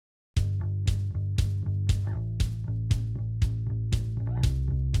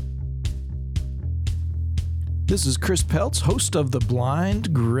This is Chris Peltz, host of the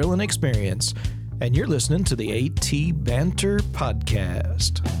Blind Grilling Experience, and you're listening to the AT Banter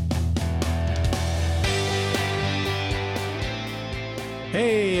podcast.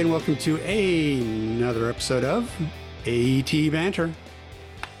 Hey, and welcome to another episode of AT Banter.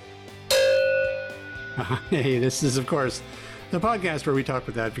 Hey, this is, of course, the podcast where we talk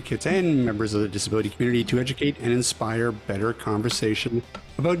with advocates and members of the disability community to educate and inspire better conversation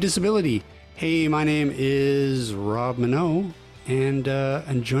about disability. Hey, my name is Rob Minot,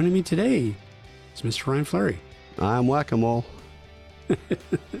 and joining me today is Mr. Ryan Fleury. I'm Whack-A-Mole.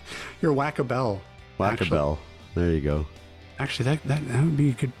 You're Whack-A-Bell. Whack-A-Bell. There you go. Actually, that would be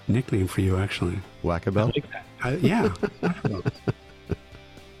a good nickname for you, actually. Whack-A-Bell? I like that. Yeah. Whack-A-Bell.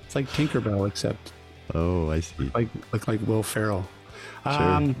 It's like Tinkerbell, except... Oh, I see. Look like Will Ferrell.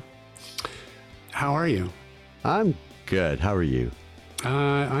 Sure. How are you? I'm good. How are you?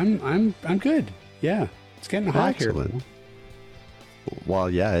 I'm good. Yeah, it's getting hot Excellent. here. Well,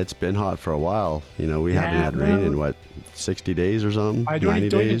 yeah, it's been hot for a while. You know, we haven't had rain in 60 days or something? I 90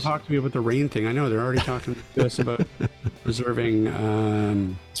 don't even days? talk to me about the rain thing. I know they're already talking to us about preserving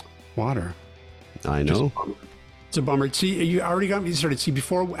water. I know. It's a bummer. See, you already got me started. See,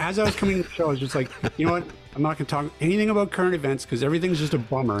 before, as I was coming to the show, I was just like, you know what? I'm not going to talk anything about current events because everything's just a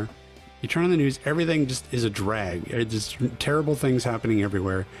bummer. You turn on the news, everything just is a drag. It's just terrible things happening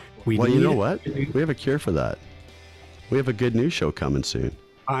everywhere. Well, you know what? We have a cure for that. We have a good news show coming soon.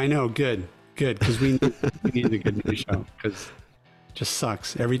 I know. Good. Because we need a good news show because it just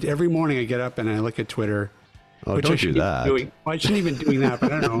sucks. Every morning I get up and I look at Twitter. Oh, don't do that. I shouldn't even be doing that,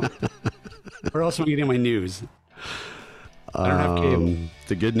 but I don't know. Where else am I getting my news? I don't have cable.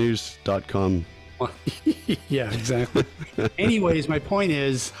 Thegoodnews.com. Yeah, exactly. Anyways, my point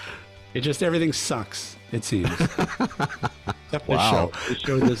is, everything sucks, it seems. Except Wow. The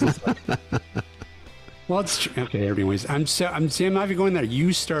show doesn't suck. Well, it's true. Okay, anyways, I'm not even going there.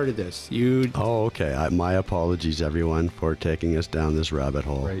 You started this. Oh, okay. My apologies, everyone, for taking us down this rabbit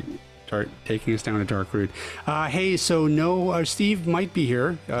hole. Right. Start taking us down a dark route. Hey, so no, Steve might be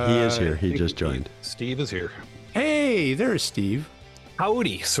here. He is here. He just joined. Steve is here. Hey, there's Steve.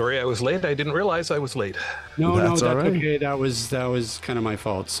 Howdy. Sorry I was late. I didn't realize I was late. No, That's all right. okay. That was kind of my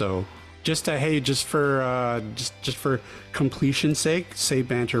fault. So just for completion's sake, say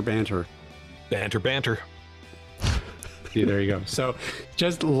banter. Banter. See, there you go. So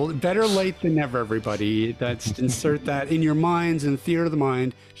just better late than never, everybody. That's insert that in your minds, in the theater of the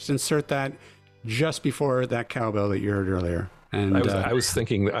mind. Just insert that just before that cowbell that you heard earlier. And I was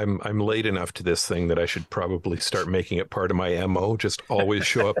thinking I'm late enough to this thing that I should probably start making it part of my MO. Just always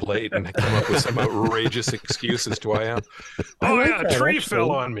show up late and come up with some outrageous excuse as to why I am. A tree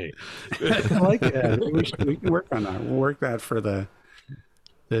fell on me. I like that. We can work on that. We'll work that for the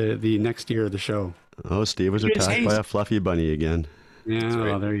next year of the show. Oh, Steve was attacked by a fluffy bunny again. Yeah, right.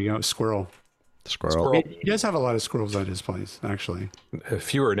 well, there you go. Squirrel. He does have a lot of squirrels at his place, actually.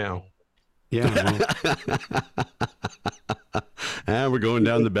 Fewer now. Yeah. And we're going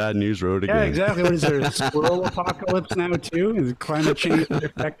down the bad news road again. Yeah, exactly. What is there? A squirrel apocalypse now too? Is climate change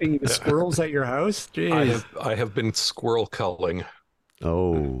affecting the squirrels at your house? Jeez. I have been squirrel culling.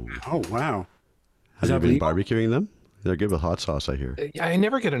 Oh. Oh, wow. Have you been barbecuing them? They're good with hot sauce, I hear. I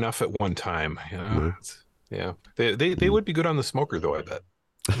never get enough at one time. You know? Yeah. They would be good on the smoker, though, I bet.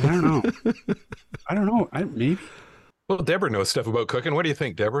 I don't know. Maybe. Well, Debra knows stuff about cooking. What do you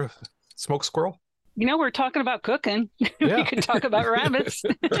think, Debra? Smoked squirrel? You know, we're talking about cooking. Yeah. We could talk about rabbits.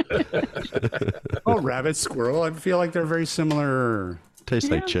 Oh, rabbit, squirrel. I feel like they're very similar. Tastes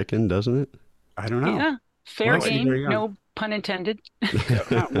like chicken, doesn't it? I don't know. Yeah. Fair Well, game. there you go. No pun intended.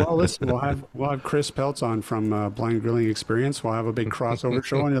 Yeah, well, listen, we'll have Chris Peltz on from Blind Grilling Experience. We'll have a big crossover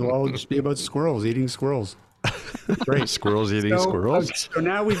show, and it'll all just be about squirrels eating squirrels. Great. Squirrels eating squirrels? So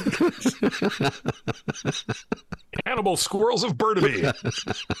now we've... Cannibal squirrels of Burnaby.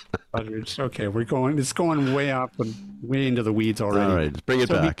 Okay, it's going way into the weeds already. All right, let's bring it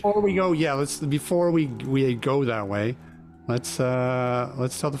back. Before we go, before we go that way, let's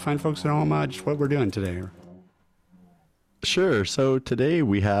tell the fine folks at home just what we're doing today. Sure. So today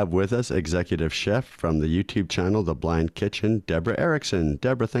we have with us executive chef from the YouTube channel, The Blind Kitchen, Debra Erickson.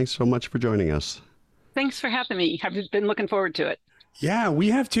 Debra, thanks so much for joining us. Thanks for having me. I've been looking forward to it. Yeah, we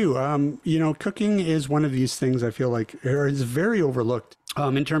have too. Cooking is one of these things I feel like is very overlooked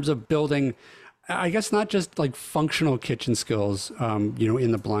in terms of building, I guess, not just like functional kitchen skills,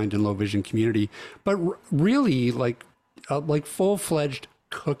 in the blind and low vision community, but really like full-fledged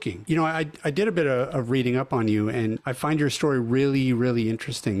cooking. You know, I did a bit of reading up on you, and I find your story really, really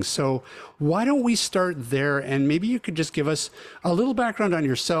interesting. So why don't we start there, and maybe you could just give us a little background on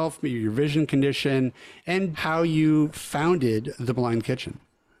yourself, maybe your vision condition, and how you founded The Blind Kitchen.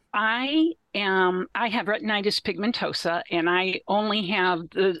 I have retinitis pigmentosa, and I only have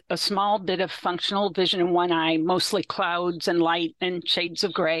a small bit of functional vision in one eye, mostly clouds and light and shades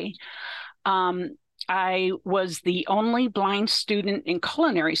of gray. I was the only blind student in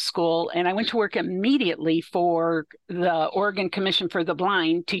culinary school, and I went to work immediately for the Oregon Commission for the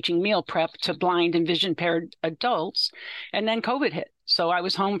Blind, teaching meal prep to blind and vision impaired adults. And then COVID hit. So I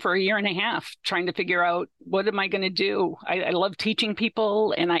was home for a year and a half trying to figure out, what am I going to do? I love teaching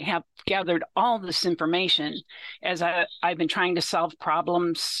people, and I have gathered all this information as I've been trying to solve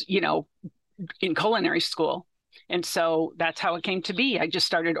problems, you know, in culinary school. And so that's how it came to be. I just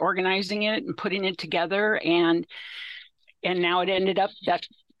started organizing it and putting it together, and now it ended up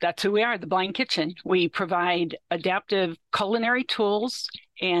that's who we are, The Blind Kitchen. We provide adaptive culinary tools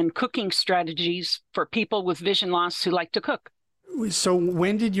and cooking strategies for people with vision loss who like to cook. So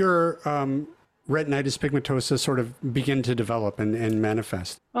when did your retinitis pigmentosa sort of begin to develop and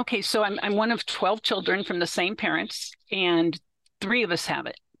manifest? Okay, so I'm one of 12 children from the same parents, and 3 of us have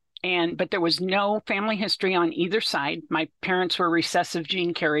it. But there was no family history on either side. My parents were recessive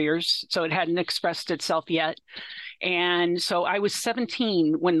gene carriers, so it hadn't expressed itself yet. And so I was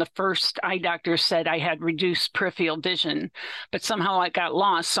 17 when the first eye doctor said I had reduced peripheral vision, but somehow I got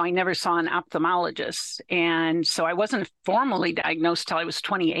lost, so I never saw an ophthalmologist. And so I wasn't formally diagnosed till I was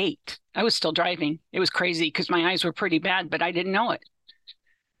 28. I was still driving. It was crazy because my eyes were pretty bad, but I didn't know it.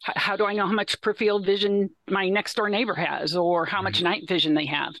 How do I know how much peripheral vision my next door neighbor has, or how much night vision they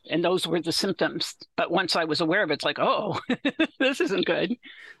have? And those were the symptoms. But once I was aware of it, it's like, oh, this isn't good.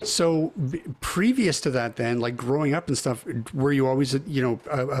 So previous to that, then, like growing up and stuff, were you always,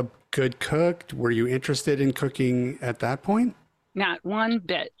 a good cook? Were you interested in cooking at that point? Not one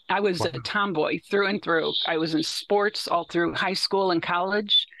bit. I was a tomboy through and through. I was in sports all through high school and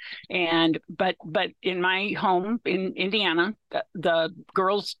college. But in my home in Indiana, the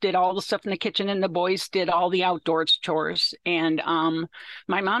girls did all the stuff in the kitchen and the boys did all the outdoors chores. And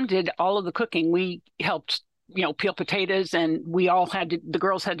my mom did all of the cooking. We helped, peel potatoes, and the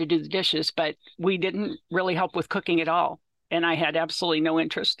girls had to do the dishes, but we didn't really help with cooking at all. And I had absolutely no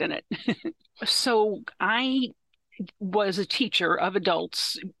interest in it. So I was a teacher of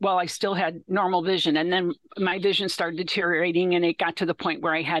adults while I still had normal vision. And then my vision started deteriorating, and it got to the point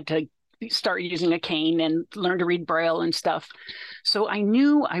where I had to start using a cane and learn to read Braille and stuff. So I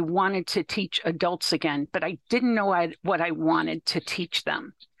knew I wanted to teach adults again, but I didn't know what I wanted to teach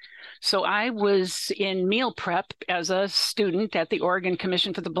them. So I was in meal prep as a student at the Oregon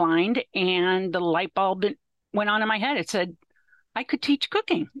Commission for the Blind, and the light bulb went on in my head. It said, I could teach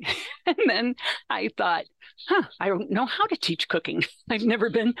cooking. And then I thought, I don't know how to teach cooking. I've never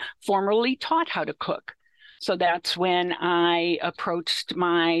been formally taught how to cook. So that's when I approached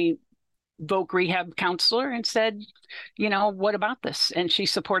my voc rehab counselor and said, what about this? And she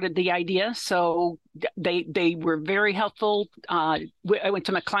supported the idea. So they were very helpful. I went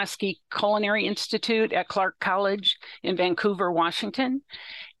to McClaskey Culinary Institute at Clark College in Vancouver, Washington.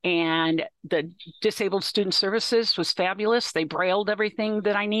 And the Disabled Student Services was fabulous. They brailled everything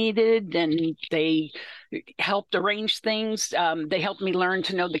that I needed, and they helped arrange things. They helped me learn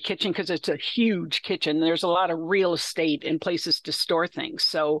to know the kitchen, because it's a huge kitchen. There's a lot of real estate and places to store things.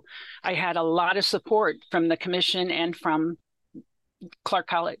 So I had a lot of support from the commission and from Clark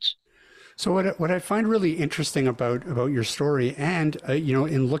College. So what I find really interesting about your story, and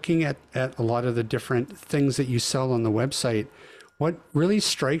in looking at a lot of the different things that you sell on the website, what really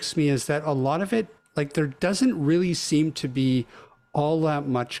strikes me is that a lot of it, like, there doesn't really seem to be all that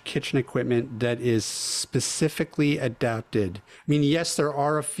much kitchen equipment that is specifically adapted. I mean, yes, there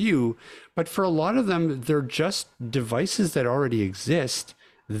are a few, but for a lot of them, they're just devices that already exist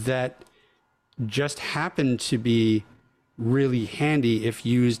that just happen to be really handy if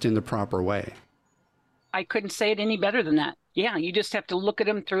used in the proper way. I couldn't say it any better than that. Yeah, you just have to look at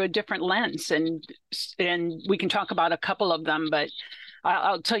them through a different lens, and we can talk about a couple of them, but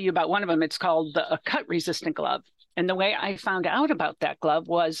I'll tell you about one of them. It's called a cut-resistant glove. And the way I found out about that glove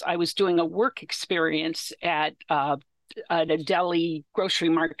was I was doing a work experience at a deli grocery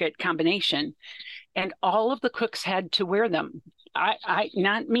market combination, and all of the cooks had to wear them. I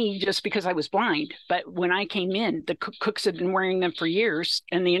not me, just because I was blind, but when I came in, the cooks had been wearing them for years,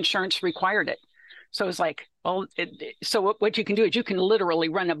 and the insurance required it. So it's like, so what you can do is you can literally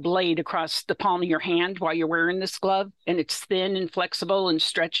run a blade across the palm of your hand while you're wearing this glove, and it's thin and flexible and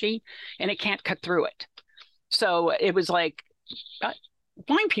stretchy, and it can't cut through it. So it was like,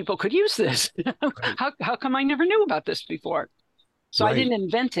 blind people could use this. How come I never knew about this before? So I didn't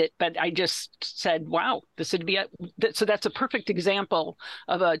invent it, but I just said, wow, this would be so that's a perfect example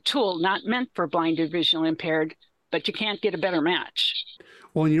of a tool not meant for blind or visually impaired, but you can't get a better match.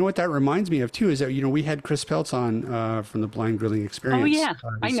 Well, you know what that reminds me of too is that, we had Chris Peltz on from the Blind Grilling Experience. Oh yeah,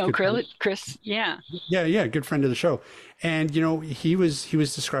 I know Chris. Yeah. Yeah, good friend of the show. And he was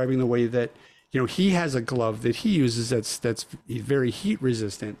describing the way that he has a glove that he uses that's very heat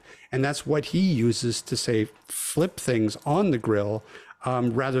resistant, and that's what he uses to say flip things on the grill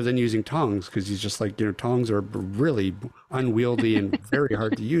rather than using tongs, because he's just like, tongs are really unwieldy and very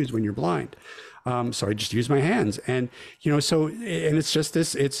hard to use when you're blind. So I just use my hands, and and it's just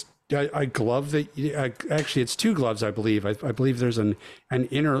this. It's a glove that actually it's two gloves, I believe. I believe there's an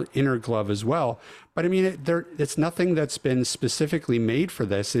inner glove as well. But I mean, it's nothing that's been specifically made for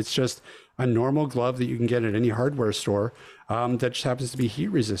this. It's just a normal glove that you can get at any hardware store that just happens to be heat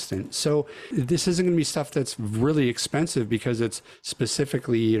resistant. So this isn't going to be stuff that's really expensive because it's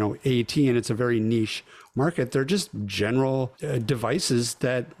specifically AT and it's a very niche market. They're just general devices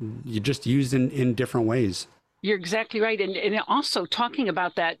that you just use in different ways. You're exactly right. And also talking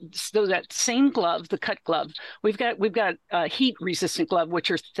about that, so that same glove, the cut glove, we've got a heat resistant glove, which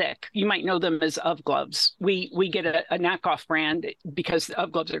are thick. You might know them as UV gloves. We get a knockoff brand because the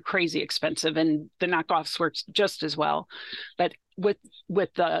UV gloves are crazy expensive and the knockoffs works just as well. But with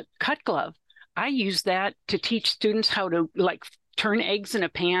the cut glove, I use that to teach students how to turn eggs in a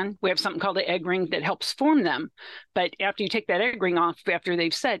pan. We have something called the egg ring that helps form them. But after you take that egg ring off, after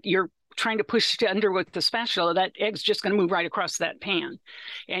they've set, you're trying to push it under with the spatula, that egg's just going to move right across that pan,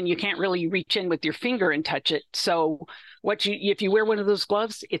 and you can't really reach in with your finger and touch it. So if you wear one of those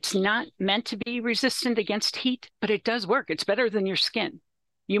gloves, it's not meant to be resistant against heat, but it does work. It's better than your skin.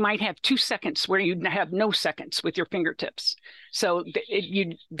 You might have 2 seconds where you have no seconds with your fingertips. So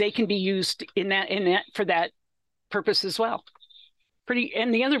they can be used in that for that purpose as well.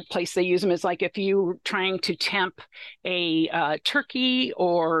 And the other place they use them is if you're trying to temp a turkey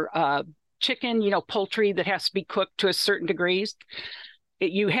or chicken, poultry that has to be cooked to a certain degrees.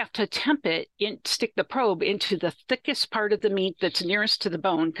 You have to temp it stick the probe into the thickest part of the meat that's nearest to the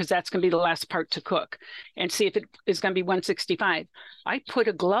bone, because that's going to be the last part to cook, and see if it is going to be 165. I put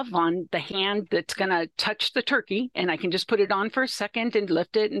a glove on the hand that's going to touch the turkey, and I can just put it on for a second and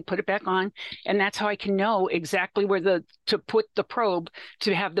lift it and put it back on. And that's how I can know exactly where to put the probe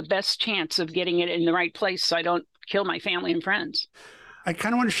to have the best chance of getting it in the right place, so I don't kill my family and friends. I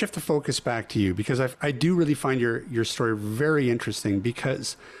kind of want to shift the focus back to you, because I do really find your story very interesting,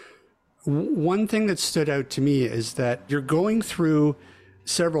 because one thing that stood out to me is that you're going through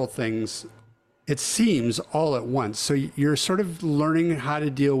several things, it seems, all at once. So you're sort of learning how to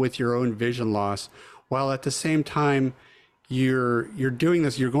deal with your own vision loss, while at the same time you're doing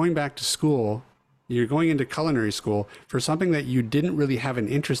this, you're going back to school. You're going into culinary school for something that you didn't really have an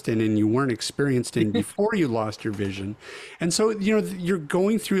interest in and you weren't experienced in before you lost your vision. And so, you're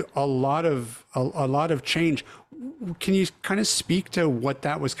going through a lot of change. Can you kind of speak to what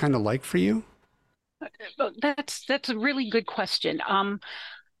that was kind of like for you? That's a really good question.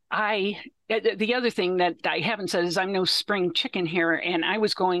 The other thing that I haven't said is I'm no spring chicken here, and I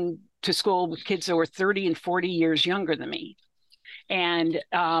was going to school with kids that were 30 and 40 years younger than me. And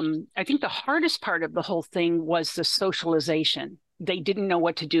I think the hardest part of the whole thing was the socialization. They didn't know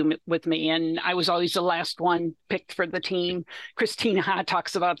what to do with me. And I was always the last one picked for the team. Christina Ha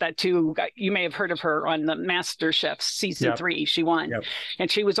talks about that too. You may have heard of her on the MasterChef season 3. She won. Yep.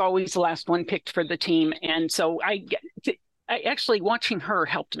 And she was always the last one picked for the team. And so I actually, watching her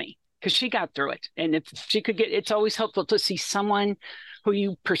helped me, because she got through it. And if she could it's always helpful to see someone who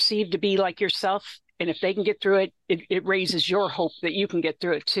you perceive to be like yourself. And if they can get through it, it raises your hope that you can get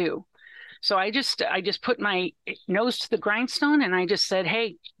through it too. So I just put my nose to the grindstone, and I just said,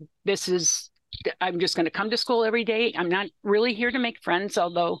 hey, I'm just going to come to school every day. I'm not really here to make friends,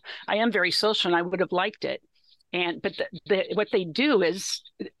 although I am very social and I would have liked it. But what they do is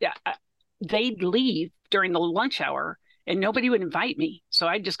they'd leave during the lunch hour, and nobody would invite me. So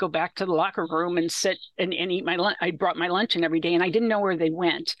I'd just go back to the locker room and sit and eat my lunch. I brought my lunch in every day, and I didn't know where they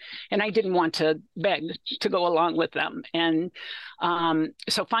went. And I didn't want to beg to go along with them. And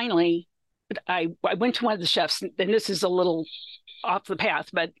so finally, I went to one of the chefs, and this is a little off the path,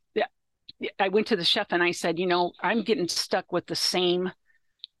 but I went to the chef and I said, I'm getting stuck with the same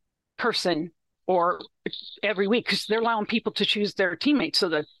person or every week, because they're allowing people to choose their teammates. So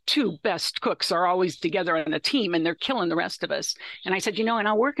the 2 best cooks are always together on a team, and they're killing the rest of us. And I said, in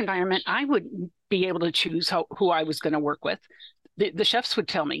our work environment, I wouldn't be able to choose who I was going to work with. The chefs would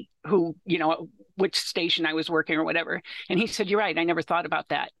tell me who, which station I was working or whatever. And he said, you're right. I never thought about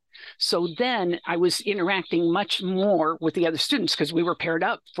that. So then I was interacting much more with the other students because we were paired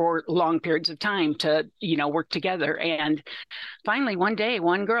up for long periods of time to, work together. And finally, one day,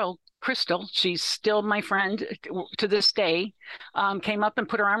 one girl, Crystal, she's still my friend to this day, came up and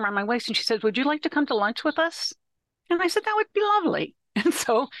put her arm around my waist and she said, would you like to come to lunch with us? And I said, that would be lovely. And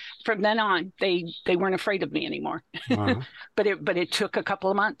so from then on, they weren't afraid of me anymore. Uh-huh. but it took a couple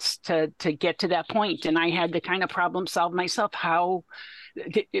of months to get to that point. And I had to kind of problem solve myself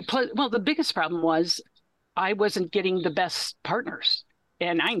the biggest problem was I wasn't getting the best partners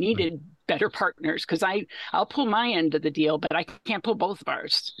and I needed better partners because I'll pull my end of the deal, but I can't pull both of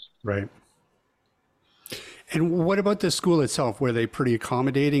ours. Right. And what about the school itself? Were they pretty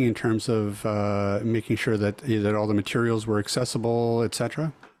accommodating in terms of making sure that all the materials were accessible, et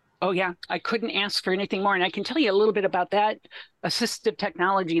cetera? Oh, yeah. I couldn't ask for anything more. And I can tell you a little bit about that assistive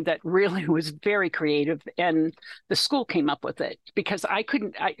technology that really was very creative. And the school came up with it because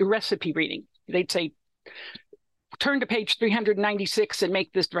recipe reading. They'd say, turn to page 396 and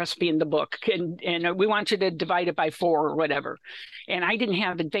make this recipe in the book. And we want you to divide it by 4 or whatever. And I didn't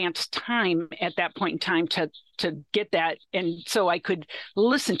have advanced time at that point in time to get that. And so I could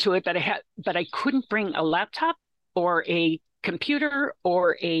listen to it, but I couldn't bring a laptop or a computer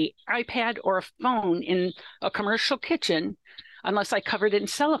or a iPad or a phone in a commercial kitchen unless I covered it in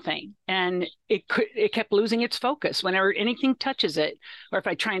cellophane. And it kept losing its focus whenever anything touches it. Or if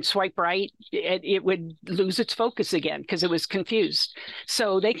I try and swipe right, it would lose its focus again because it was confused.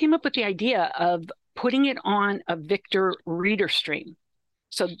 So they came up with the idea of putting it on a Victor reader stream.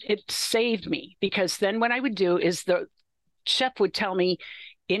 So it saved me because then what I would do is the chef would tell me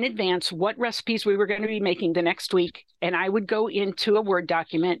in advance what recipes we were going to be making the next week. And I would go into a Word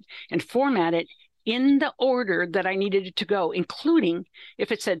document and format it in the order that I needed it to go, including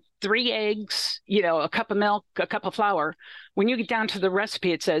if it said 3 eggs, a cup of milk, a cup of flour. When you get down to the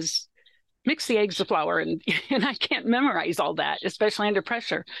recipe, it says, mix the eggs, the flour, and I can't memorize all that, especially under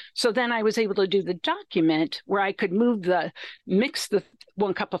pressure. So then I was able to do the document where I could mix the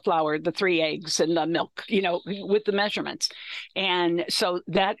 1 cup of flour, the 3 eggs, and the milk, with the measurements. And so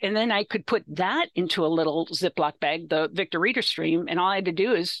and then I could put that into a little Ziploc bag, the Victor Reader Stream, and all I had to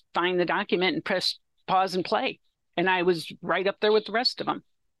do is find the document and press pause and play. And I was right up there with the rest of them.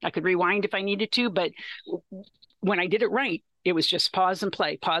 I could rewind if I needed to, but when I did it right, it was just pause and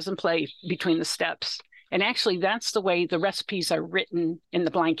play between the steps. And actually, that's the way the recipes are written in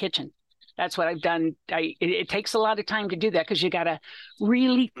the Blind Kitchen. That's what I've done. It takes a lot of time to do that because you got to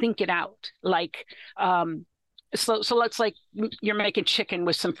really think it out. Like, so let's like you're making chicken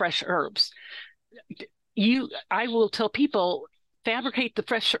with some fresh herbs. I will tell people, fabricate the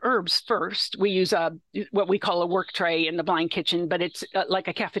fresh herbs first. We use what we call a work tray in the Blind Kitchen, but it's like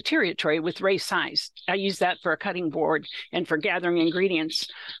a cafeteria tray with raised size. I use that for a cutting board and for gathering ingredients.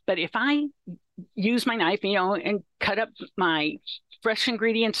 But if I use my knife, and cut up my fresh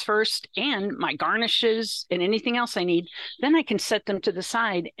ingredients first and my garnishes and anything else I need, then I can set them to the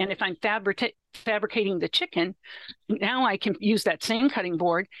side. And if I'm fabricating the chicken, now I can use that same cutting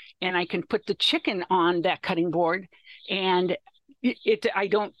board and I can put the chicken on that cutting board, and I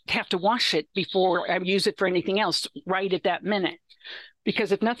don't have to wash it before I use it for anything else right at that minute.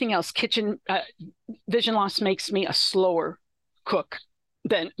 Because if nothing else, vision loss makes me a slower cook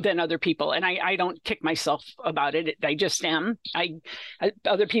than other people. And I don't kick myself about it. I just am.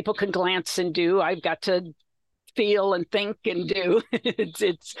 Other people can glance and do. I've got to feel and think and do.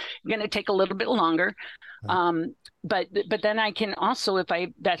 It's going to take a little bit longer. But then I can also,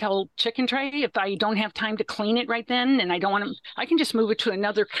 that whole chicken tray, if I don't have time to clean it right then, and I don't want to, I can just move it to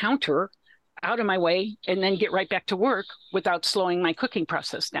another counter out of my way and then get right back to work without slowing my cooking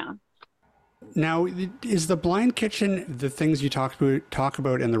process down. Now, is the Blind Kitchen, the things you talk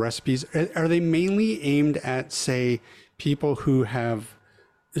about and the recipes, are they mainly aimed at, say, people who have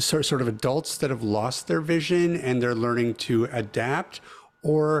sort of adults that have lost their vision and they're learning to adapt?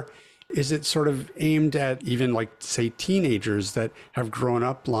 Or is it sort of aimed at even like, say, teenagers that have grown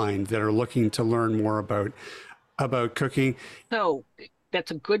up blind that are looking to learn more about cooking? So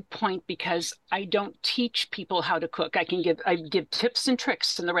that's a good point, because I don't teach people how to cook. I give tips and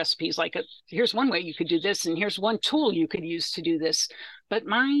tricks in the recipes, like here's one way you could do this, and here's one tool you could use to do this. But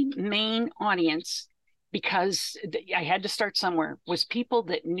my main audience, because I had to start somewhere, was people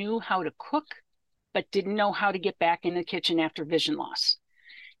that knew how to cook, but didn't know how to get back in the kitchen after vision loss.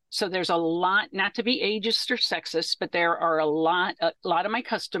 So there's a lot, not to be ageist or sexist, but there are a lot of my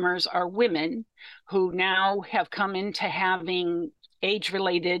customers are women who now have come into having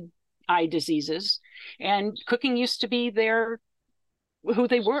age-related eye diseases, and cooking used to be their who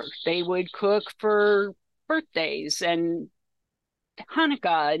they were. They would cook for birthdays and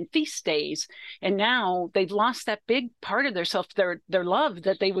Hanukkah and feast days. And now they've lost that big part of their love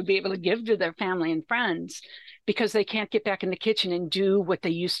that they would be able to give to their family and friends, because they can't get back in the kitchen and do what they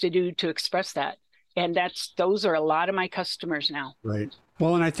used to do to express that. And those are a lot of my customers now. Right.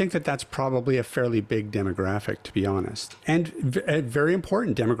 Well, and I think that that's probably a fairly big demographic, to be honest, and a very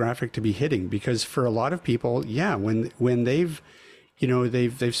important demographic to be hitting, because for a lot of people, yeah, when they've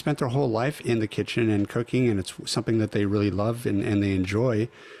spent their whole life in the kitchen and cooking, and it's something that they really love and they enjoy,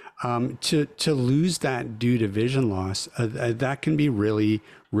 to lose that due to vision loss, that can be really,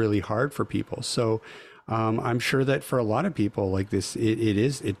 really hard for people. So I'm sure that for a lot of people like this,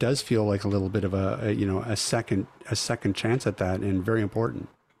 it does feel like a little bit of a second chance at that, and very important.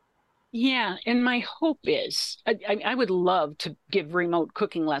 Yeah, and my hope is I would love to give remote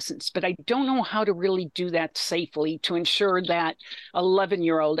cooking lessons, but I don't know how to really do that safely to ensure that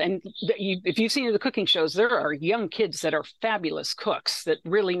 11-year-old, and if you've seen the cooking shows, there are young kids that are fabulous cooks that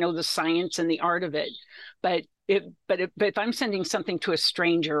really know the science and the art of it. But if I'm sending something to a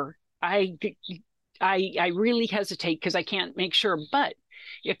stranger, I really hesitate because I can't make sure. But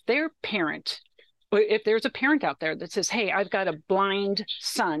if their parent, if there's a parent out there that says, hey, I've got a blind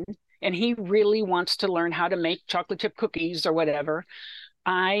son and he really wants to learn how to make chocolate chip cookies or whatever,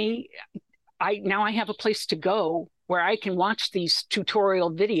 I now I have a place to go where I can watch these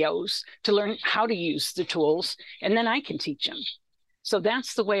tutorial videos to learn how to use the tools, and then I can teach them. So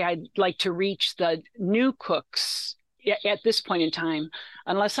that's the way I'd like to reach the new cooks at this point in time,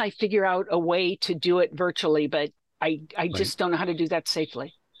 unless I figure out a way to do it virtually. But I just don't know how to do that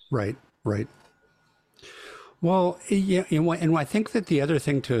safely. Right. Well, yeah, and I think that the other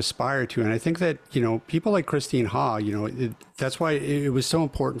thing to aspire to, and I think that, people like Christine Ha, that's why it was so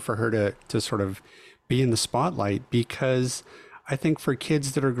important for her to sort of be in the spotlight, because I think for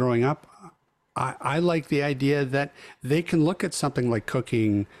kids that are growing up, I like the idea that they can look at something like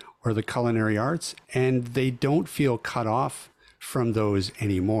cooking or the culinary arts, and they don't feel cut off from those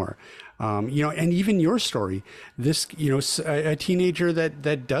anymore. And even your story, this, a teenager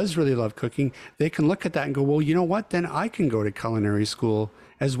that does really love cooking, they can look at that and go, well, you know what, then I can go to culinary school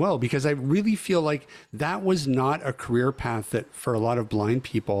as well, because I really feel like that was not a career path that for a lot of blind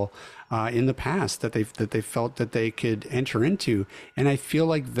people in the past that they felt that they could enter into. And I feel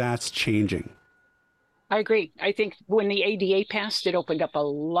like that's changing. I agree. I think when the ADA passed, it opened up a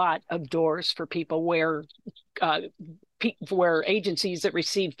lot of doors for people where agencies that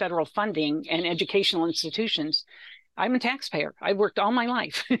receive federal funding and educational institutions. I'm a taxpayer. I've worked all my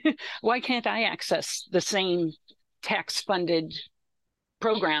life. Why can't I access the same tax-funded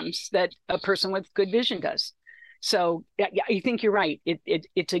programs that a person with good vision does? So I think you're right.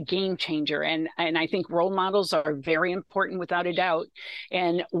 It's a game changer. And I think role models are very important without a doubt.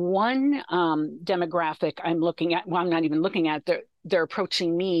 And one demographic I'm looking at, well, I'm not even looking at, they're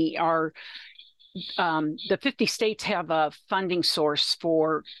approaching me, are the 50 states have a funding source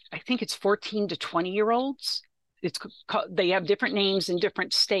for, I think it's 14 to 20-year-olds. They have different names in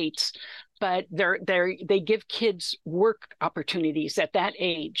different states, but they give kids work opportunities at that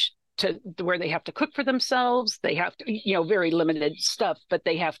age, to where they have to cook for themselves. They have to, very limited stuff, but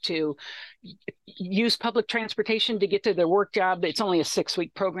they have to use public transportation to get to their work job. It's only a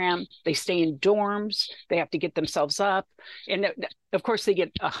 6-week program. They stay in dorms. They have to get themselves up. And of course they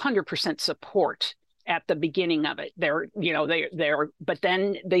get 100% support at the beginning of it. But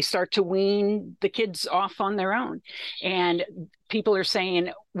then they start to wean the kids off on their own. And people are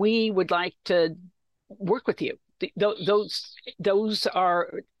saying, we would like to work with you.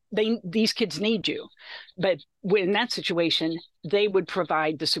 These kids need you. But in that situation, they would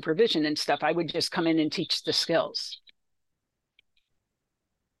provide the supervision and stuff. I would just come in and teach the skills.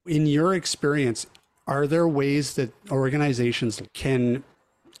 In your experience, are there ways that organizations can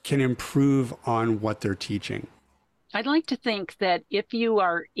improve on what they're teaching? I'd like to think that if you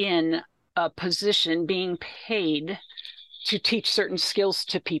are in a position being paid to teach certain skills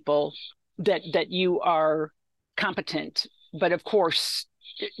to people, that you are competent. But of course,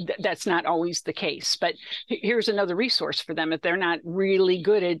 that's not always the case. But here's another resource for them. If they're not really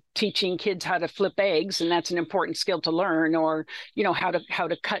good at teaching kids how to flip eggs, and that's an important skill to learn, or how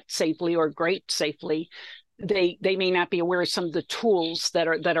to cut safely or grate safely, they may not be aware of some of the tools that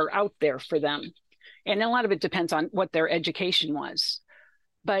are out there for them. And a lot of it depends on what their education was.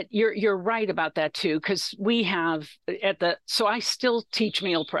 But you're right about that too, because we have so I still teach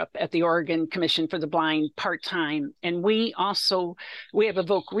meal prep at the Oregon Commission for the Blind part-time. And we have a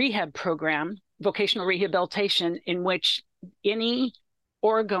voc rehab program, vocational rehabilitation, in which any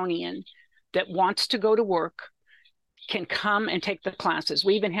Oregonian that wants to go to work can come and take the classes.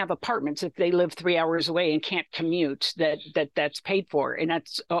 We even have apartments if they live 3 hours away and can't commute, that's paid for. And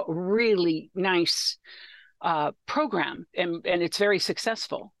that's a really nice program, and it's very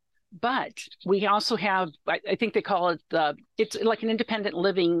successful. But we also have, I think they call it it's like an independent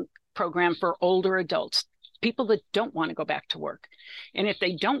living program for older adults, people that don't want to go back to work. And if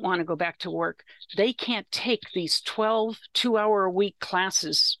they don't want to go back to work, they can't take these 12 2-hour-a-week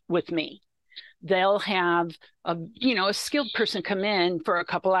classes with me. They'll have a skilled person come in for a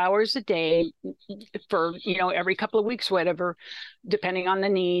couple hours a day for, every couple of weeks, whatever, depending on the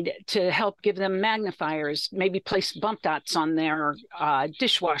need, to help give them magnifiers, maybe place bump dots on their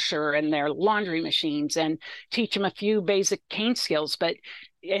dishwasher and their laundry machines, and teach them a few basic cane skills,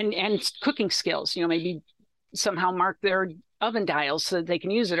 and cooking skills, maybe somehow mark their oven dials so that they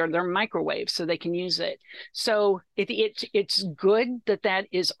can use it, or their microwave so they can use it. So it's good that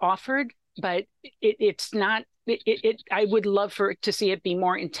is offered, but it's not. I would love to see it be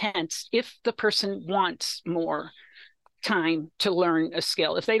more intense if the person wants more time to learn a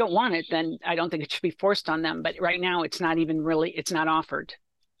skill. If they don't want it, then I don't think it should be forced on them. But right now, it's not offered.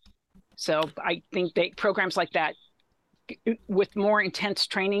 So I think programs like that, with more intense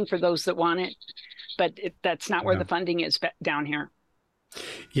training for those that want it, but that's not where the funding is down here.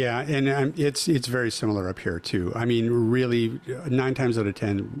 Yeah, and it's very similar up here too. I mean, really, 9 times out of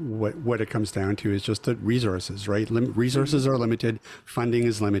 10, what it comes down to is just the resources, right? Resources are limited, funding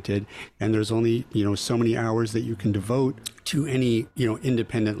is limited, and there's only so many hours that you can devote to any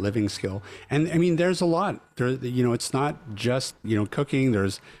independent living skill. And I mean, there's a lot. It's not just cooking.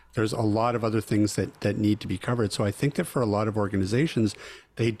 There's a lot of other things that need to be covered. So I think that for a lot of organizations,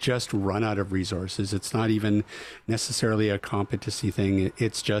 they just run out of resources. It's not even necessarily a competency thing.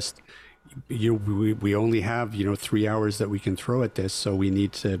 It's just, we only have, 3 hours that we can throw at this. So we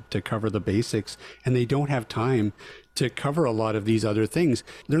need to cover the basics, and they don't have time to cover a lot of these other things.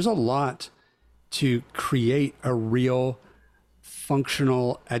 There's a lot to create a real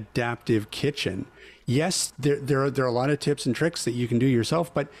functional, adaptive kitchen. Yes, there are a lot of tips and tricks that you can do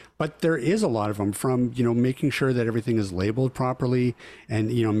yourself, but there is a lot of them, from making sure that everything is labeled properly, and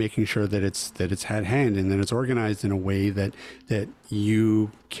making sure that it's at hand and that it's organized in a way that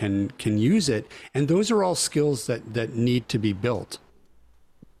you can use it. And those are all skills that need to be built.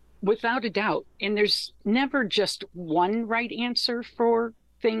 Without a doubt. And there's never just one right answer for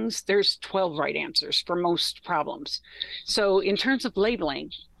things. There's 12 right answers for most problems. So in terms of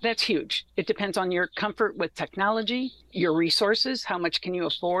labeling, that's huge. It depends on your comfort with technology, your resources, how much can you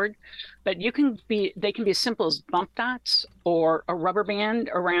afford. But they can be as simple as bump dots or a rubber band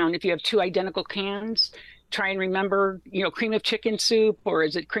around. If you have 2 identical cans, try and remember, cream of chicken soup, or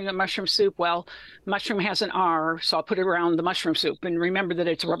is it cream of mushroom soup? Well, mushroom has an R, so I'll put it around the mushroom soup and remember that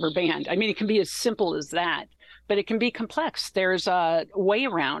it's a rubber band. I mean, it can be as simple as that, but it can be complex. There's a Way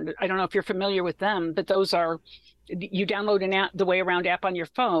Around. I don't know if you're familiar with them, but those are, you download an app, the Way Around app on your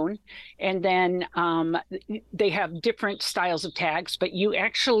phone, and then they have different styles of tags, but you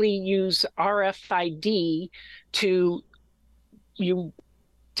actually use RFID to, you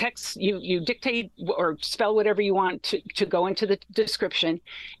dictate or spell whatever you want to go into the description,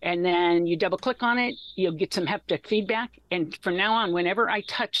 and then you double click on it, you'll get some haptic feedback, and from now on, whenever I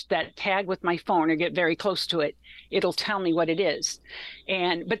touch that tag with my phone or get very close to it, it'll tell me what it is.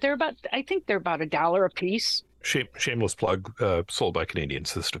 But I think they're about $1 a piece. Shameless plug, sold by Canadian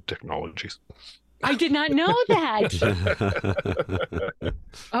Assistive Technologies. I did not know that.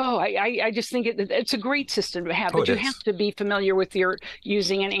 I just think it's a great system to have, but you have to be familiar with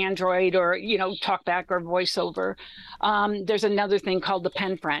using an Android or, TalkBack or VoiceOver. There's another thing called the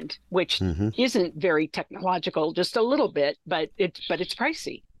Pen Friend, which isn't very technological, just a little bit, but it's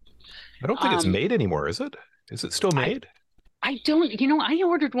pricey. I don't think it's made anymore, is it? Is it still made? I don't, I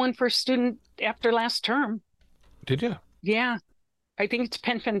ordered one for a student after last term. Did you? Yeah. I think it's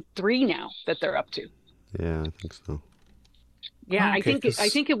PenFin 3 now that they're up to. Yeah, I think so. Yeah, okay, I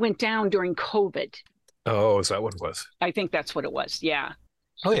think it went down during COVID. Oh, is that what it was? I think that's what it was. Yeah.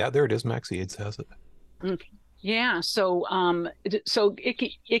 Oh yeah, there it is. MaxiAids has it. Okay. Yeah. So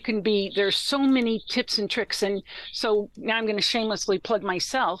it can be. There's so many tips and tricks, and so now I'm going to shamelessly plug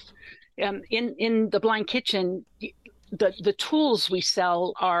myself. In the Blind Kitchen, the tools we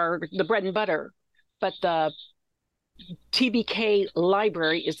sell are the bread and butter, but the TBK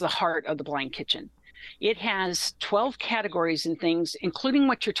library is the heart of the Blind Kitchen. It has 12 categories and things, including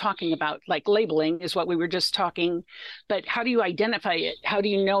what you're talking about, like labeling is what we were just talking. But how do you identify it? How do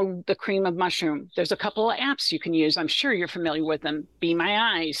you know the cream of mushroom? There's a couple of apps you can use. I'm sure you're familiar with them. Be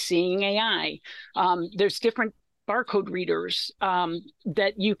My Eyes, Seeing AI. There's different barcode readers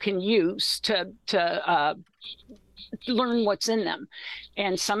that you can use to learn what's in them.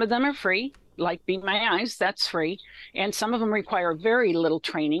 And some of them are free, like Be My Eyes, that's free. And some of them require very little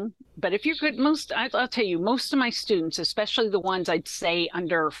training. But if you're good, I'll tell you, most of my students, especially the ones I'd say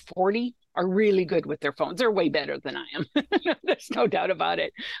under 40, are really good with their phones. They're way better than I am. There's no doubt about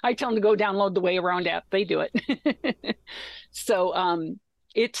it. I tell them to go download the Way Around app. They do it. So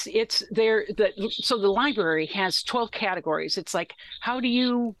it's there. So the library has 12 categories. It's like, how do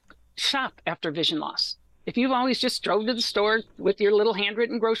you shop after vision loss? If you've always just drove to the store with your little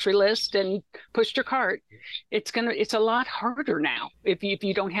handwritten grocery list and pushed your cart, it's a lot harder now if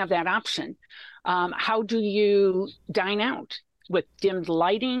you don't have that option. How do you dine out with dimmed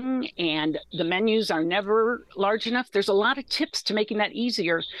lighting, and the menus are never large enough? There's a lot of tips to making that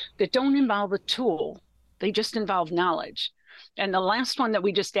easier that don't involve a tool. They just involve knowledge. And the last one that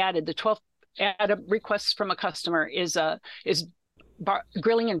we just added, the 12th requests from a customer, is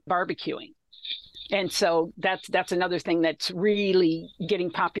grilling and barbecuing. And so that's another thing that's really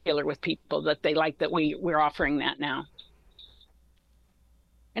getting popular with people, that they like that we're offering that now.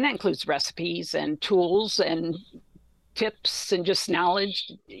 And that includes recipes and tools and tips and just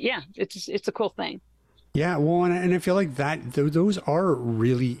knowledge. Yeah, it's a cool thing. Yeah, well, and I feel like those are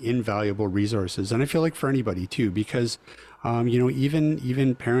really invaluable resources, and I feel like for anybody too, because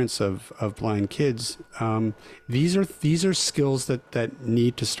even parents of blind kids, these are skills that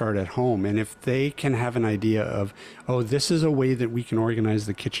need to start at home. And if they can have an idea of, oh, this is a way that we can organize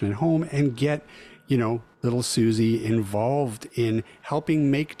the kitchen at home and get, little Susie involved in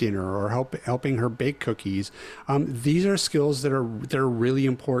helping make dinner or helping her bake cookies, these are skills that are really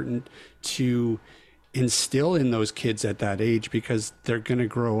important to instill in those kids at that age, because they're going to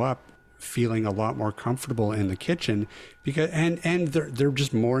grow up feeling a lot more comfortable in the kitchen, because and they're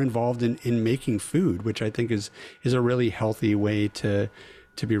just more involved in making food, which I think is a really healthy way to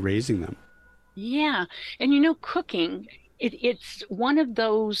be raising them. Yeah. And cooking, it's one of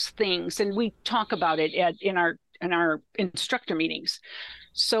those things, and we talk about it in our instructor meetings.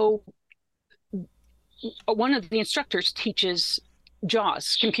 So one of the instructors teaches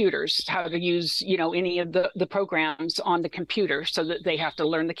JAWS computers, how to use, any of the programs on the computer, so that they have to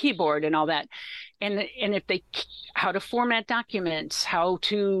learn the keyboard and all that. And how to format documents, how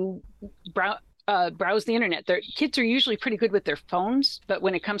to browse the internet. Their kids are usually pretty good with their phones, but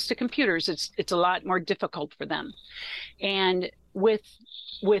when it comes to computers, it's a lot more difficult for them. And with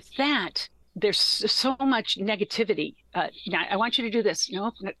that, there's so much negativity. Now, I want you to do this.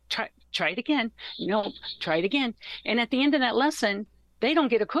 Try it again. Try it again. And at the end of that lesson, they don't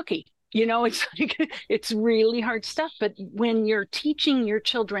get a cookie. It's like, it's really hard stuff. But when you're teaching your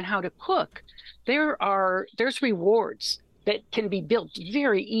children how to cook, there's rewards that can be built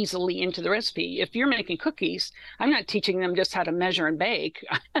very easily into the recipe. If you're making cookies, I'm not teaching them just how to measure and bake.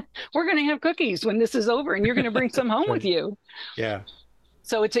 We're going to have cookies when this is over, and you're going to bring some home with you. Yeah.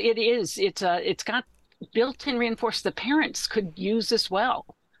 So it's got built-in reinforced. The parents could use this well,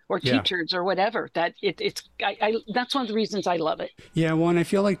 or teachers or whatever. That's one of the reasons I love it. Yeah, well, and I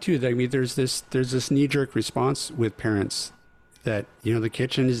feel like too that, there's this knee-jerk response with parents that the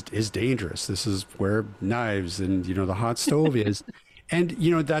kitchen is dangerous. This is where knives and the hot stove is. And,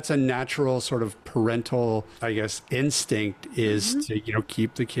 that's a natural sort of parental, I guess, instinct is to,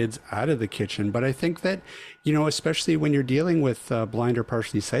 keep the kids out of the kitchen. But I think that, especially when you're dealing with blind or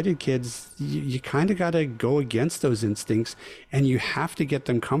partially sighted kids, you kind of got to go against those instincts, and you have to get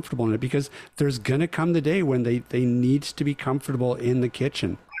them comfortable in it, because there's going to come the day when they need to be comfortable in the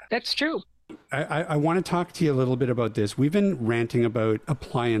kitchen. That's true. I want to talk to you a little bit about this. We've been ranting about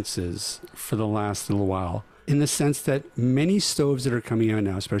appliances for the last little while, in the sense that many stoves that are coming out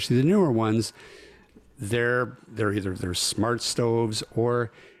now, especially the newer ones, they're either smart stoves,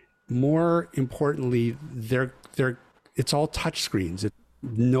 or more importantly, it's all touch screens.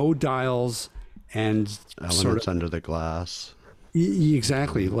 No dials and elements under the glass.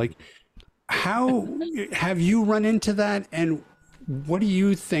 Exactly. Like, how have you run into that, and what do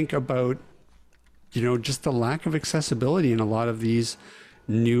you think about just the lack of accessibility in a lot of these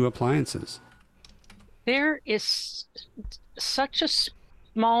new appliances? There is such a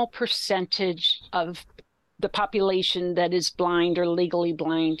small percentage of the population that is blind or legally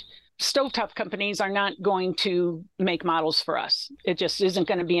blind. Stovetop companies are not going to make models for us. It just isn't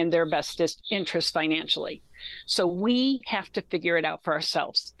going to be in their best interest financially. So we have to figure it out for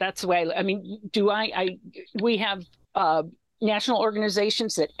ourselves. That's the way, we have national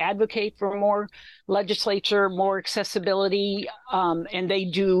organizations that advocate for more legislature, more accessibility, and they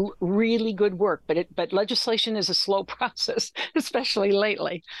do really good work. But legislation is a slow process, especially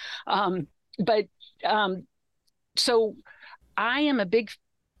lately. So I am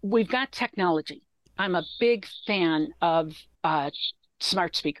we've got technology. I'm a big fan of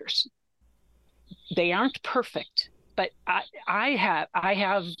smart speakers. They aren't perfect, but I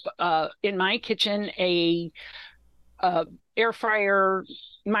have in my kitchen a air fryer,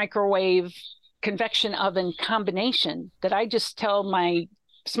 microwave, convection oven combination that I just tell my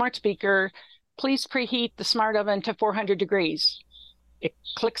smart speaker, please preheat the smart oven to 400 degrees. It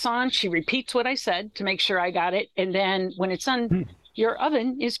clicks on, she repeats what I said to make sure I got it. And then when it's done, your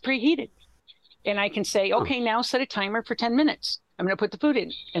oven is preheated. And I can say, okay, now set a timer for 10 minutes. I'm going to put the food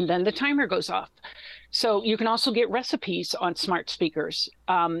in, and then the timer goes off. So you can also get recipes on smart speakers.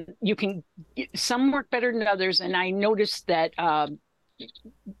 You can, some work better than others. And I noticed that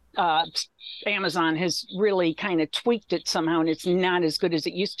Amazon has really kind of tweaked it somehow, and it's not as good as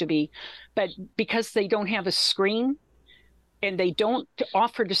it used to be. But because they don't have a screen and they don't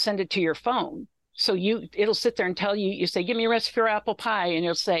offer to send it to your phone, so it'll sit there and tell you, you say, give me a recipe for apple pie, and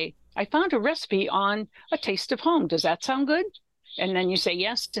it'll say, I found a recipe on A Taste of Home. Does that sound good? And then you say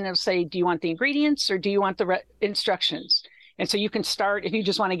yes, and it'll say, do you want the ingredients or do you want the instructions? And so you can start, if you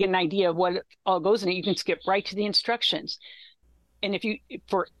just want to get an idea of what all goes in it, you can skip right to the instructions. And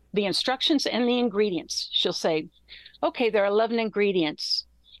for the instructions and the ingredients, she'll say, okay, there are 11 ingredients.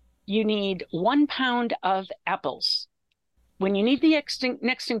 You need 1 pound of apples. When you need the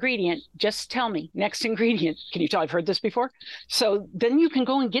next ingredient, just tell me, next ingredient. Can you tell I've heard this before? So then you can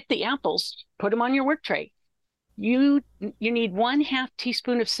go and get the apples, put them on your work tray. You need 1/2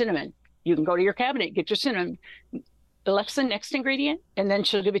 teaspoon of cinnamon. You can go to your cabinet, get your cinnamon. Alexa, next ingredient, and then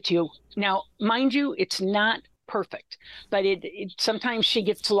she'll give it to you. Now, mind you, it's not perfect, but it sometimes she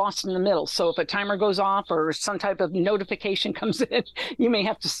gets lost in the middle. So if a timer goes off or some type of notification comes in, you may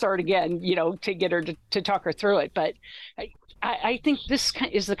have to start again, to get her to talk her through it. But I think this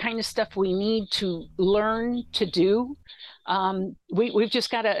is the kind of stuff we need to learn to do. We've just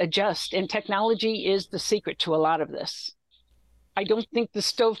got to adjust, and technology is the secret to a lot of this. I don't think the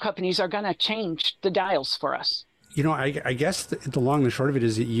stove companies are going to change the dials for us. I guess the long and short of it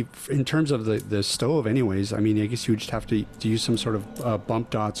is that in terms of the stove anyways, I mean, I guess you would just have to use some sort of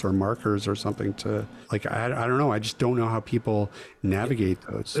bump dots or markers or something to, like, I don't know. I just don't know how people navigate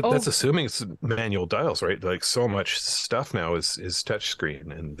those. That's assuming it's manual dials, right? Like, so much stuff now is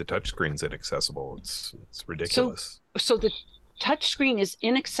touchscreen, and the touchscreen's inaccessible. It's ridiculous. So the touchscreen is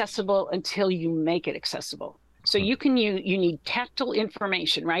inaccessible until you make it accessible. So you need tactile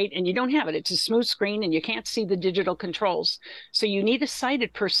information, right? And you don't have it. It's a smooth screen and you can't see the digital controls. So you need a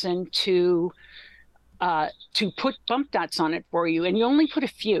sighted person to put bump dots on it for you. And you only put a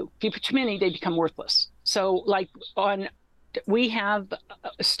few. If you put too many, they become worthless. So like we have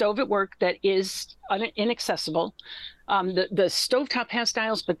a stove at work that is inaccessible. The stovetop has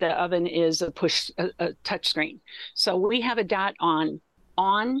dials, but the oven is a touch screen. So we have a dot on.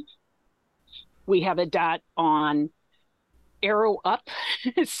 We have a dot on arrow up.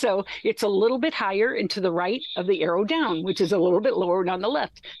 So it's a little bit higher and to the right of the arrow down, which is a little bit lower on the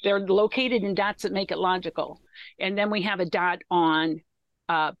left. They're located in dots that make it logical. And then we have a dot on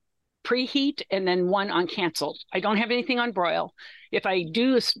preheat and then one on cancel. I don't have anything on broil. If I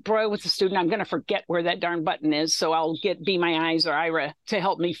do broil with a student, I'm going to forget where that darn button is. So I'll get Be My Eyes or Ira to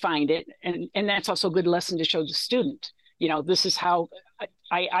help me find it. And that's also a good lesson to show the student. This is how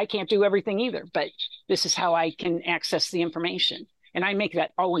I can't do everything either, but this is how I can access the information. And I make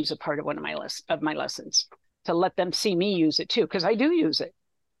that always a part of one of my lessons to let them see me use it too, because I do use it.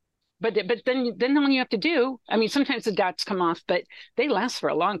 But then all you have to do, I mean, sometimes the dots come off, but they last for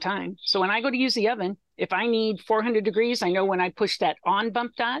a long time. So when I go to use the oven, if I need 400 degrees, I know when I push that on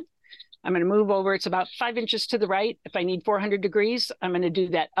bump dot, I'm going to move over. It's about 5 inches to the right. If I need 400 degrees, I'm going to do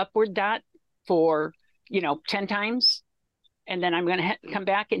that upward dot for, 10 times. And then I'm going to come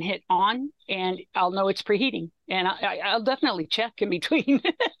back and hit on, and I'll know it's preheating. And I'll definitely check in between.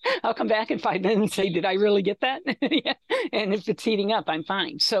 I'll come back in 5 minutes and say, did I really get that? Yeah. And if it's heating up, I'm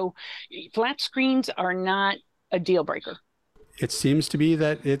fine. So flat screens are not a deal breaker. It seems to be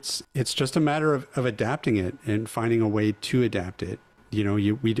that it's just a matter of adapting it and finding a way to adapt it. We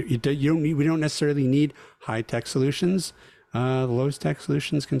don't necessarily need high-tech solutions. Low-tech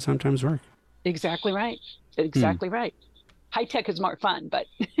solutions can sometimes work. Exactly right. Exactly right. High tech is more fun, but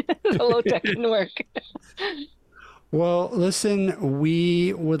the low tech can work. Well, listen,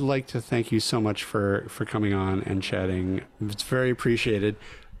 we would like to thank you so much for coming on and chatting. It's very appreciated.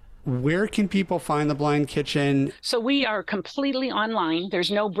 Where can people find the Blind Kitchen? So we are completely online. There's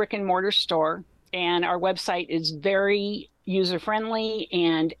no brick and mortar store, and our website is very user friendly,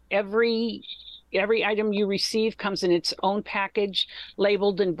 and every item you receive comes in its own package,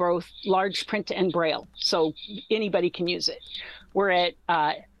 labeled in both large print and braille, so anybody can use it. We're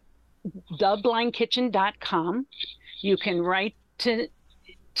at theblindkitchen.com. You can write to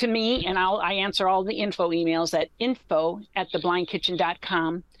me, and I answer all the info emails at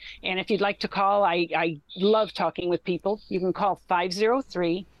info@theblindkitchen.com. And if you'd like to call, I love talking with people. You can call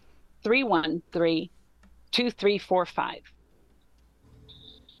 503-313-2345.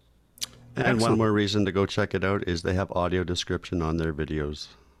 And Excellent. one more reason to go check it out is they have audio description on their videos.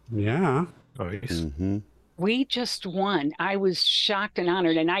 Yeah. Nice. Mm-hmm. We just won. I was shocked and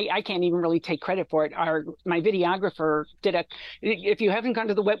honored, and I can't even really take credit for it. My videographer did if you haven't gone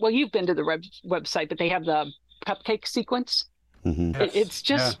to the you've been to the website, but they have the cupcake sequence. Mm-hmm. Yes. It's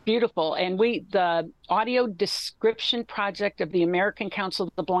just beautiful. And the audio description project of the American Council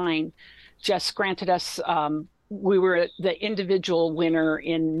of the Blind just granted us, we were the individual winner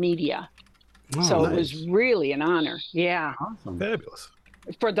in media. Oh, So nice. it was really an honor. Yeah. Awesome. Fabulous.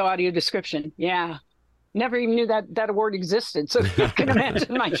 For the audio description. Yeah. Never even knew that award existed. So you can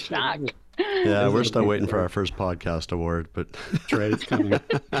imagine my shock. Yeah, we're still waiting for our first podcast award, but That's right. It's coming.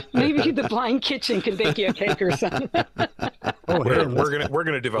 Maybe the Blind Kitchen can bake you a cake or something. Oh, hey, We're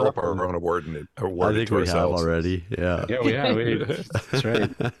gonna develop our own award and award I think to we ourselves. have already. Yeah. That's right.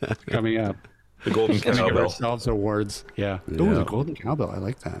 It's coming up. The golden Give cowbell. ourselves awards. Yeah. Oh, Yeah. the golden cowbell. I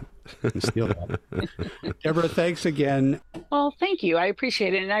like that. I'm gonna steal that. Debra, thanks again. Well, thank you. I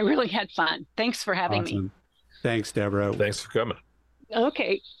appreciate it. And I really had fun. Thanks for having me. Awesome. Thanks, Debra. Thanks for coming.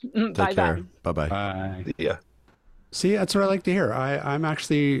 Okay. Take Bye-bye. care. Bye-bye. Bye. Yeah. See, that's what I like to hear. I'm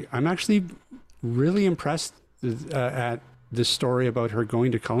actually really impressed at this story about her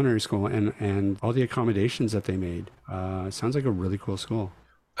going to culinary school and all the accommodations that they made. It sounds like a really cool school.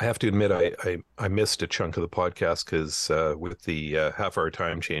 I have to admit, I missed a chunk of the podcast because with the half-hour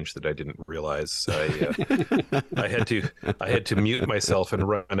time change that I didn't realize, I had to mute myself and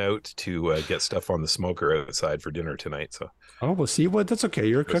run out to get stuff on the smoker outside for dinner tonight. So Oh, well, see, what? That's okay.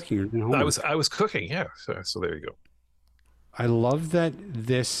 You're cooking. You're doing homework. I was cooking, yeah. So there you go. I love that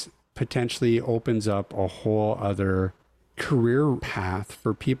this potentially opens up a whole other career path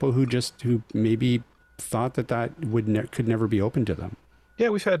for people who maybe thought that could never be open to them. Yeah,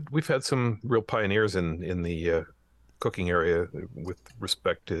 we've had some real pioneers in the cooking area with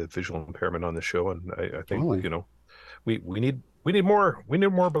respect to visual impairment on the show, and I think Totally. we need more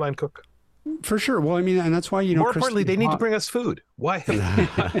blind cook. For sure. Well, I mean, and that's why More importantly, they need to bring us food. Why have they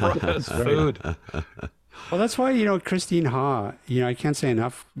not brought us food? Well, that's why Christine Ha. I can't say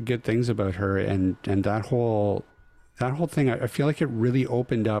enough good things about her, and that whole thing. I feel like it really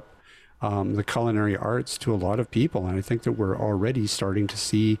opened up the culinary arts to a lot of people, and I think that we're already starting to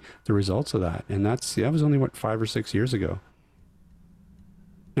see the results of that. And that was only 5 or 6 years ago.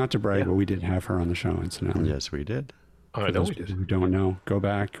 Not to brag, but we did have her on the show, incidentally. Yes, we did. I For know those we people did. who don't know, go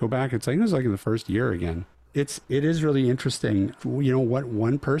back. It's like it was like in the first year again. It is really interesting. What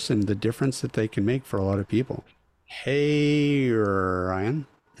one person, the difference that they can make for a lot of people. Hey, Ryan.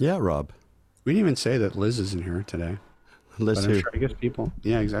 Yeah, Rob. We didn't even say that Liz isn't here today. Liz But I'm who? sure, I guess people.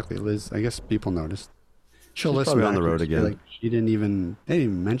 Yeah, exactly. Liz. I guess people noticed. She'll She's listen probably on back the road and be again. like, they didn't even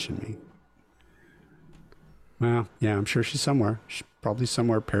mention me. Well, yeah, I'm sure she's somewhere. She's probably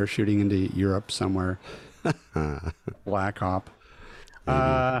somewhere parachuting into Europe somewhere. Black Op.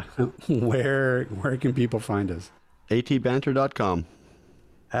 Where can people find us? atbanter.com.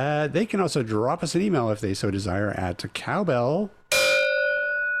 They can also drop us an email if they so desire at cowbell.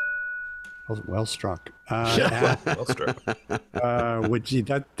 Well struck. Well struck.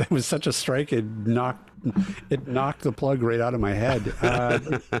 That was such a strike. It knocked the plug right out of my head.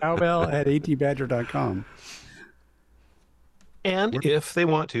 Cowbell@atbanter.com. And if they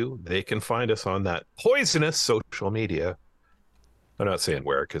want to, they can find us on that poisonous social media. I'm not saying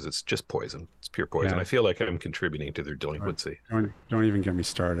where because it's just poison. It's pure poison. Yeah. I feel like I'm contributing to their delinquency. Don't even get me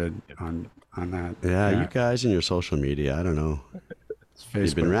started on that. Yeah, you guys and your social media. I don't know.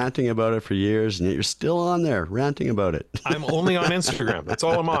 You've been Facebook. ranting about it for years, and yet you're still on there ranting about it. I'm only on Instagram. That's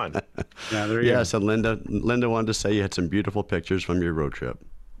all I'm on. Yeah, there you Yes, and Linda wanted to say you had some beautiful pictures from your road trip.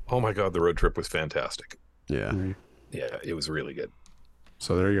 Oh my God, the road trip was fantastic. Yeah. go. Yeah, it was really good.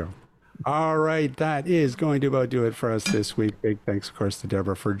 So there you go. All right, that is going to about do it for us this week. Big thanks, of course, to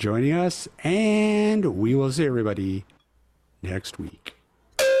Debra for joining us, and we will see everybody next week.